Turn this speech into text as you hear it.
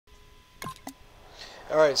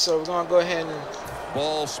All right, so we're gonna go ahead and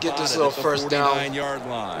Ball get this little first down. 49-yard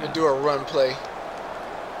line. And do a run play.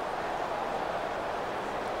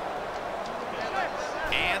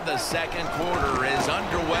 And the second quarter is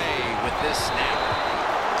underway with this snap.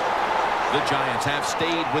 The Giants have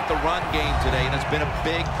stayed with the run game today, and it's been a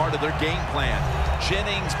big part of their game plan.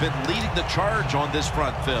 Jennings been leading the charge on this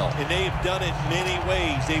front, Phil. And they've done it many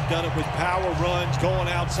ways. They've done it with power runs, going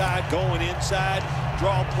outside, going inside,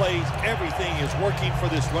 draw plays. Everything is working for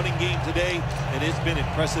this running game today, and it's been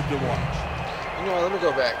impressive to watch. You know what, let me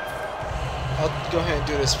go back. I'll go ahead and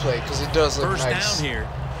do this play because it does look nice. First down here.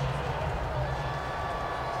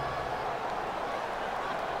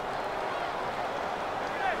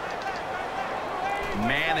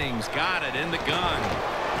 Manning's got it in the gun.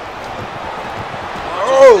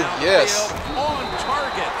 Oh, yes. On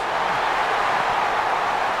target.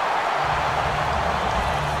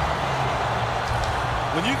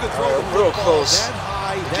 When you can throw the real close. that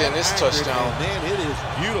high, Again, this touchdown. Man, it is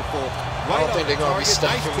beautiful. I don't think they're going to be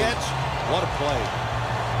stuck. Nice catch. What a play.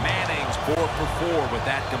 Manning's 4 for 4 with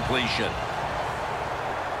that completion.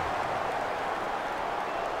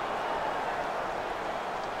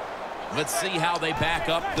 Let's see how they back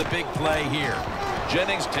up the big play here.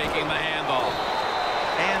 Jennings taking the handoff.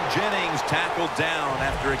 And Jennings tackled down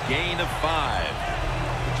after a gain of 5.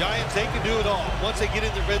 The Giants, they can do it all. Once they get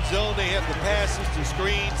in the red zone, they have the passes, the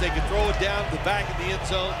screens. They can throw it down to the back of the end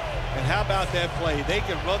zone. And how about that play? They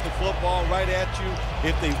can run the football right at you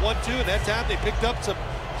if they want to. And that time they picked up some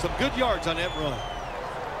good yards on that run.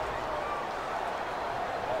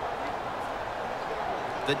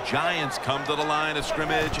 The Giants come to the line of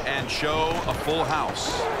scrimmage and show a full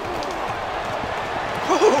house.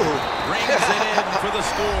 Brings it in for the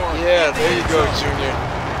score. Yeah, there you go, Junior.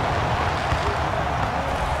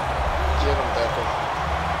 Get him, Beckham.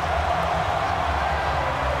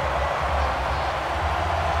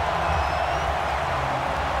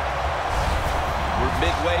 We're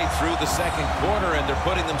midway through the second quarter, and they're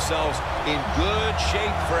putting themselves in good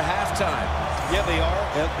shape for halftime. Yeah, they are.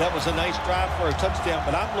 That was a nice drive for a touchdown,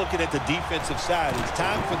 but I'm looking at the defensive side. It's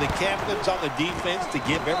time for the captains on the defense to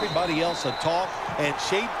give everybody else a talk and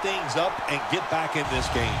shape things up and get back in this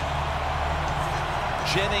game.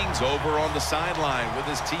 Jennings over on the sideline with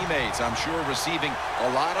his teammates. I'm sure receiving a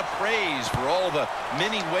lot of praise for all the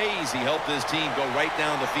many ways he helped his team go right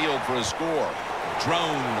down the field for a score.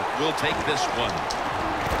 Drone will take this one.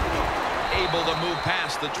 Able to move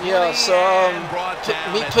past the 20. Yeah, so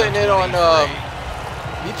me putting it on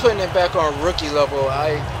me putting it back on rookie level,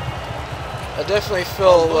 I definitely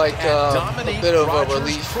feel like a bit of a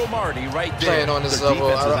relief playing on this level.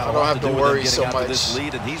 I don't have to worry so much. This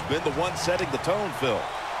lead, and he's been the one setting the tone, Phil.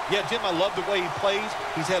 Yeah, Jim, I love the way he plays.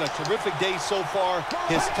 He's had a terrific day so far.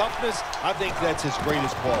 His toughness, I think that's his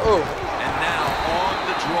greatest quality. Oh. And now on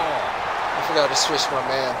the draw. I forgot to switch my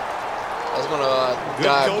man. I was going to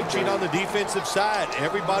dive. Good coaching on the defensive side.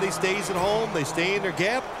 Everybody stays at home. They stay in their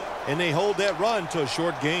gap, and they hold that run to a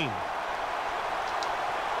short gain.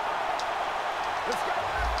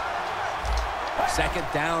 Second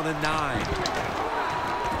down and 9.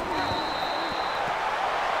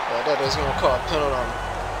 Well, that is going to call a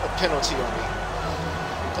penalty on me.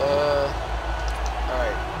 All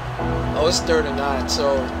right. Oh, it's 3rd and 9,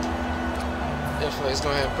 so definitely he's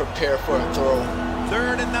going to have to prepare for a throw.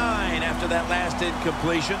 3rd and 9 after that last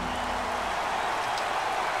incompletion.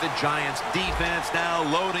 The Giants defense now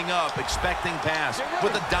loading up, expecting pass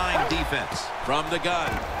with a dime defense from the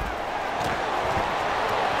gun.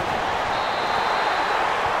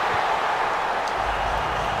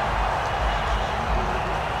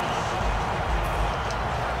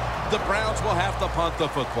 The Browns will have to punt the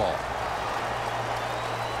football.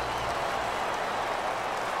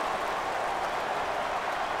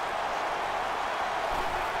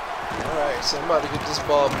 Alright, so I'm about to get this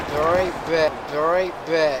ball right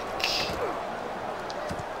back.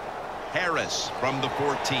 Harris from the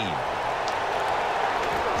 14.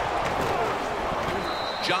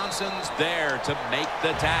 Johnson's there to make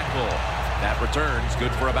the tackle. That return's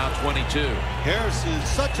good for about 22. Harris is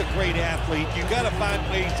such a great athlete. You got to find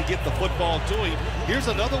ways to get the football to him. Here's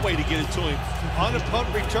another way to get it to him. On a punt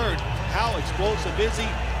return, how explosive is he?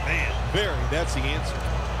 Man, that's the answer.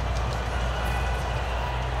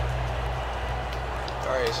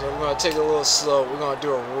 All right, so we're going to take it a little slow. We're going to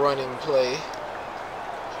do a running play.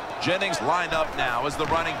 Jennings lined up now as the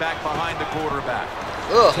running back behind the quarterback.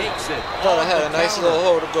 Ugh. Takes it. Thought I had a nice little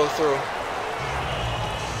hole to go through.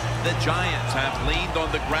 The Giants have leaned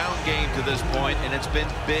on the ground game to this point, and it's been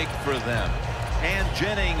big for them. And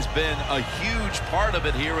Jennings been a huge part of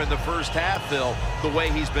it here in the first half, Phil, the way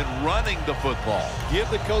he's been running the football. Give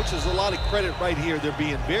the coaches a lot of credit right here. They're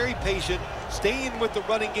being very patient, staying with the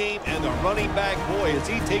running game, and the running back, boy, is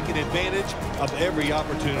he taking advantage of every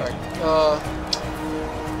opportunity. Oh,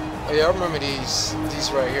 yeah, I remember these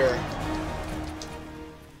right here.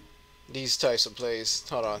 These types of plays.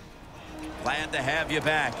 Hold on. Glad to have you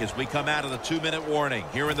back as we come out of the 2-minute warning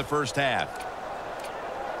here in the first half.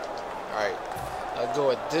 All right. I'll go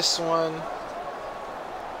with this one.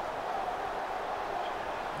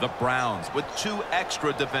 The Browns with 2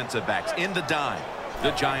 extra defensive backs in the dime.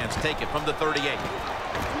 The Giants take it from the 38.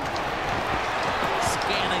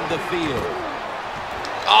 Scanning the field.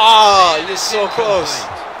 Oh, you're so close.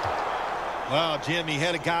 Wow, Jim, he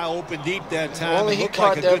had a guy open deep that time. Only he looked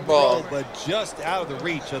caught like a that good ball. throw, but just out of the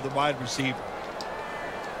reach of the wide receiver.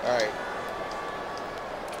 All right.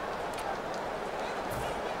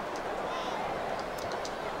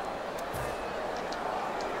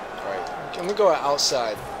 Let me go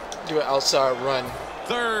outside. Do an outside run.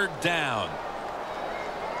 3rd down.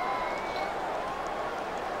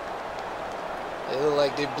 They look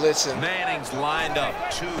like they're blitzing. Manning's lined up.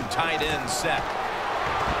 2 tight ends set.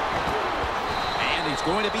 And he's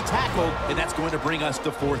going to be tackled, and that's going to bring us to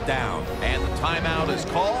 4th down. And the timeout is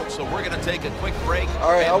called, so we're going to take a quick break.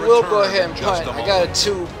 All right, I will go ahead and punt. I got a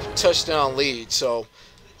 2-touchdown lead, so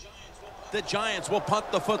the Giants will punt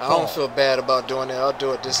the football. I don't feel bad about doing it. I'll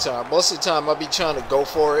do it this time. Most of the time, I'll be trying to go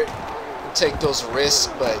for it and take those risks,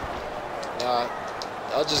 but I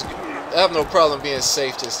have no problem being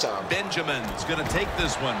safe this time. Benjamin's going to take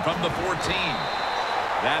this one from the 14.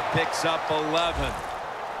 That picks up 11.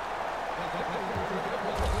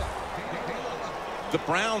 The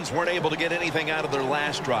Browns weren't able to get anything out of their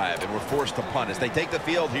last drive and were forced to punt as they take the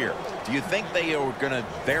field here. Do you think they are going to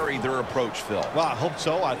vary their approach, Phil? Well, I hope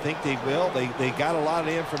so. I think they will. They got a lot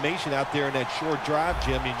of information out there in that short drive,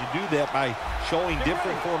 Jim, and you do that by showing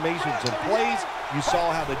different formations and plays. You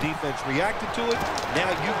saw how the defense reacted to it.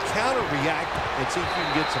 Now you counter-react and see if you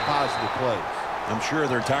can get some positive plays. I'm sure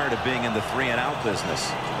they're tired of being in the 3-and-out business.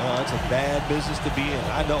 That's a bad business to be in.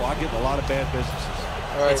 I know. I get in a lot of bad businesses.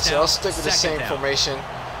 All right, so I'll stick with the same formation.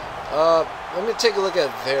 Let me take a look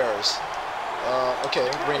at theirs. Okay,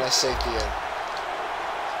 bring that safety in.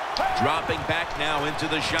 Dropping back now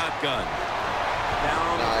into the shotgun.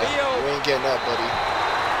 Nah, you ain't getting that, buddy.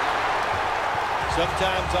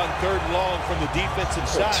 Sometimes on 3rd and long from the defensive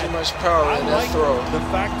side, too much power in that throw. The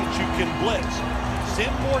fact that you can blitz.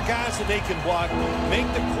 Send more guys that they can block.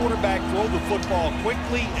 Make the quarterback throw the football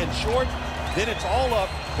quickly and short. Then it's all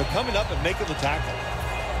up to coming up and making the tackle.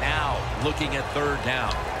 Now looking at 3rd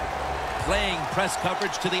down. Playing press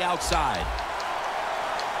coverage to the outside.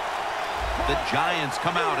 The Giants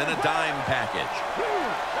come out in a dime package.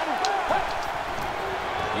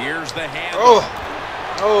 Here's the hand.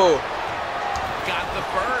 Oh. Got the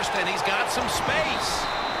first, and he's got some space.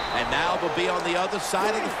 And now they'll be on the other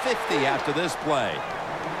side of the 50 after this play.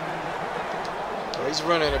 He's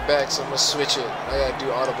running it back, so I'm going to switch it. I got to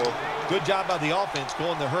do audible. Good job by the offense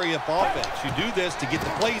going the hurry-up offense. You do this to get the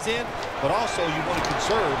plays in, but also you want to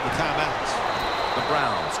conserve the timeouts. The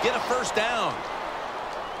Browns get a 1st down.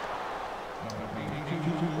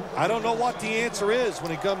 I don't know what the answer is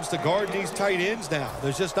when it comes to guarding these tight ends now.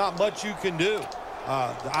 There's just not much you can do.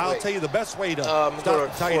 I'll tell you the best way to stop the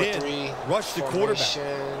tight end. Rush the quarterback.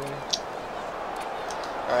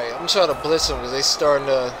 All right, I'm trying to blitz them because they're starting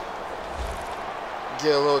to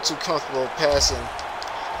get a little too comfortable passing.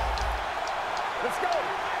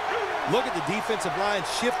 Look at the defensive line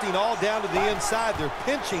shifting all down to the inside. They're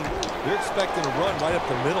pinching. They're expecting a run right up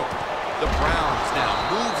the middle. The Browns now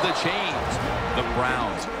move the chains. The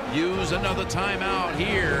Browns use another timeout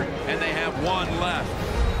here, and they have 1 left.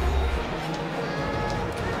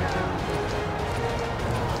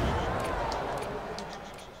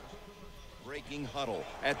 Breaking huddle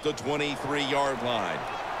at the 23-yard line.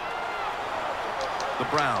 The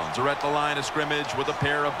Browns are at the line of scrimmage with a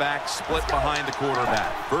pair of backs split behind the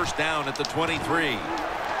quarterback. 1st down at the 23. Yeah,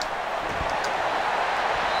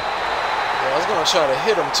 I was going to try to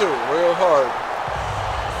hit him, too, real hard.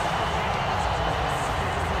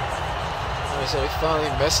 Like I said, they finally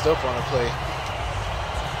messed up on the play.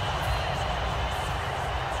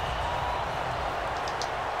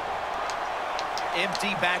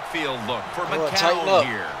 Empty backfield look for McCown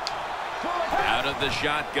here. Out of the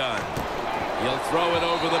shotgun. He'll throw it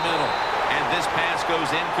over the middle. And this pass goes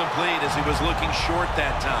incomplete as he was looking short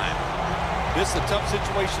that time. This is a tough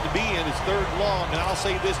situation to be in. It's 3rd long, and I'll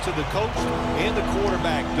say this to the coach and the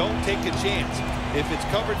quarterback. Don't take a chance. If it's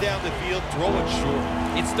covered down the field, throw it short.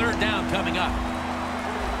 It's 3rd down coming up.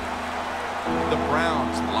 The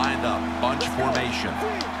Browns lined up, bunch formation.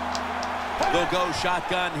 They'll go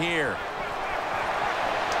shotgun here.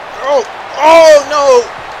 Oh no!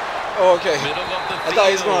 Oh, okay. I thought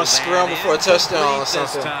he was going to scramble for a touchdown or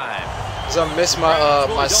something. Because I missed my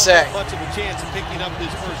my sack. Much of a chance of picking up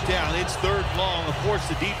this first down. It's third long. Of course,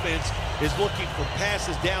 the defense is looking for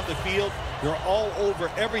passes down the field. They're all over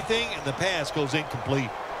everything, and the pass goes incomplete.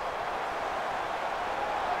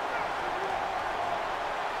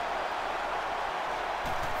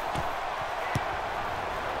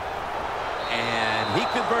 And he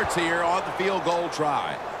converts here on the field goal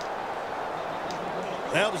try.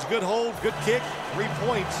 That was a good hold, good kick, 3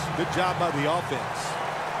 points. Good job by the offense.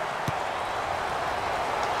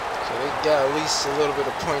 So they got at least a little bit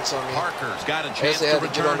of points on me. Parker's got a chance they to had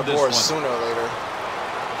to get on the board sooner or later.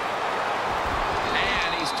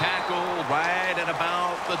 And he's tackled right at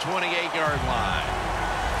about the 28-yard line.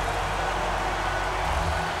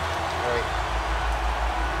 Right.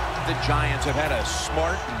 The Giants have had a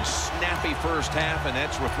smart and snappy first half, and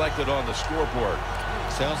that's reflected on the scoreboard.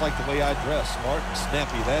 Sounds like the way I dress, smart and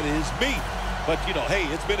snappy. That is me. But, you know, hey,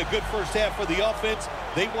 it's been a good first half for the offense.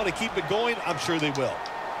 They want to keep it going. I'm sure they will.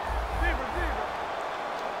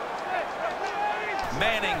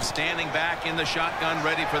 Manning standing back in the shotgun,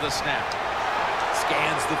 ready for the snap.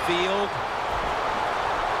 Scans the field.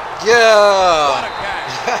 Yeah. What a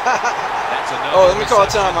catch. That's another Oh, let me call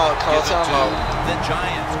reception. timeout. Call timeout. The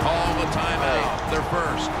Giants call the timeout. Their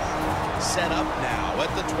first. Set up now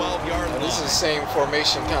at the 12-yard line. This is the same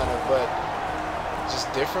formation kind of, but just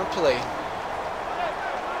different play.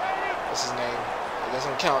 What's his name? It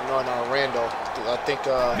doesn't count on Randall. I think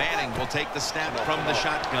Manning will take the snap from the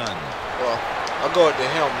shotgun. Well, I'll go to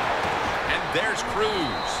him. And there's Cruz.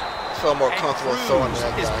 I feel more comfortable throwing to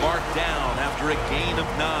that Cruz is guy. marked down after a gain of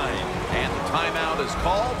 9. And the timeout is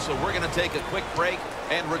called, so we're going to take a quick break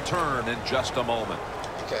and return in just a moment.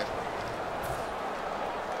 Okay.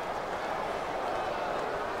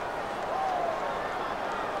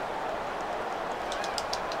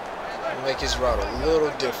 Make his route a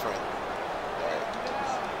little different. Right.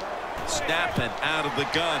 Snapping out of the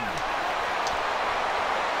gun.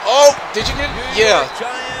 Oh, did you get it? Yeah.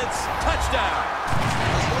 Giants touchdown.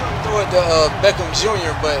 Throw it to Beckham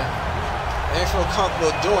Jr., but I didn't feel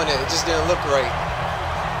comfortable doing it. It just didn't look right.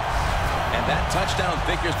 And that touchdown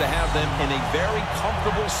figures to have them in a very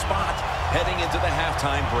comfortable spot heading into the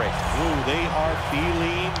halftime break. Ooh, they are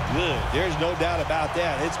feeling good. There's no doubt about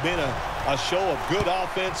that. It's been a show of good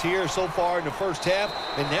offense here so far in the first half.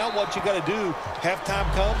 And now what you got to do, halftime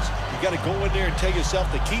comes, you got to go in there and tell yourself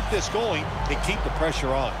to keep this going and keep the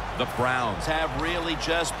pressure on. The Browns have really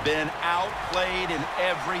just been outplayed in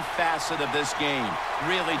every facet of this game.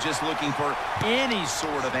 Really just looking for any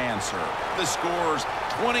sort of answer. The score's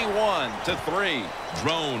 21-3.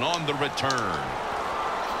 Drone on the return.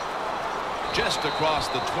 Just across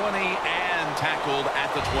the 20 and tackled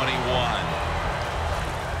at the 21.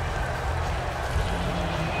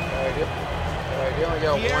 They only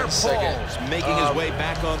got Pierre 1 second. Paul's making his way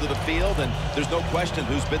back onto the field, and there's no question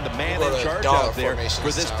who's been the man in charge out there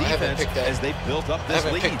for this defense as they built up this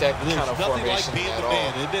lead. That kind of nothing like formation being at the all.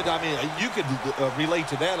 man. I mean, you could relate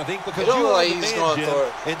to that, I think, because It you looked are like the he's man, going to Jim, throw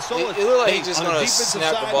it. and so It looked like he's just on going the to defensive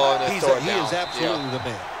snap the side, ball and then throw it down. He is absolutely the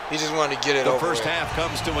man. He just wanted to get it over. The first half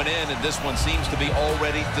comes to an end, and this one seems to be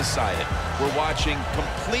already decided. We're watching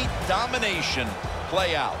complete domination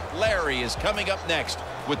play out. Larry is coming up next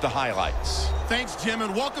with the highlights. Thanks, Jim,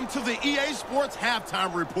 and welcome to the EA Sports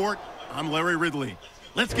Halftime Report. I'm Larry Ridley.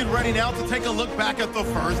 Let's get ready now to take a look back at the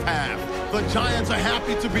first half. The Giants are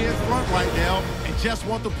happy to be in front right now and just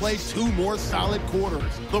want to play 2 more solid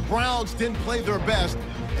quarters. The Browns didn't play their best,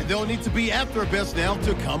 and they'll need to be at their best now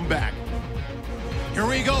to come back. Here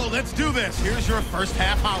we go. Let's do this. Here's your first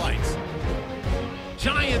half highlights.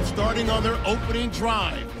 Giants starting on their opening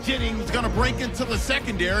drive. Jennings going to break into the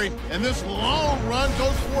secondary, and this long run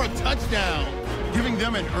goes for a touchdown, giving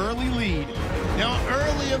them an early lead. Now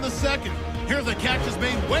early in the second, here the catch is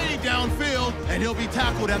made way downfield, and he'll be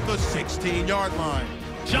tackled at the 16-yard line.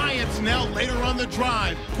 Giants now later on the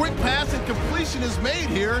drive. Quick pass and completion is made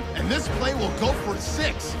here, and this play will go for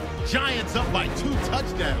 6. Giants up by 2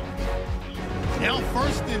 touchdowns. Now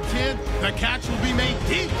 1st and 10, the catch will be made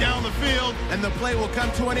deep down the field, and the play will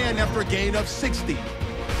come to an end after a gain of 60.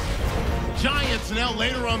 Giants now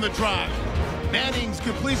later on the drive. Manning's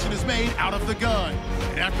completion is made out of the gun,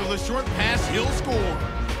 and after the short pass, he'll score.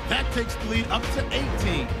 That takes the lead up to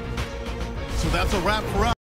 18. So that's a wrap for us.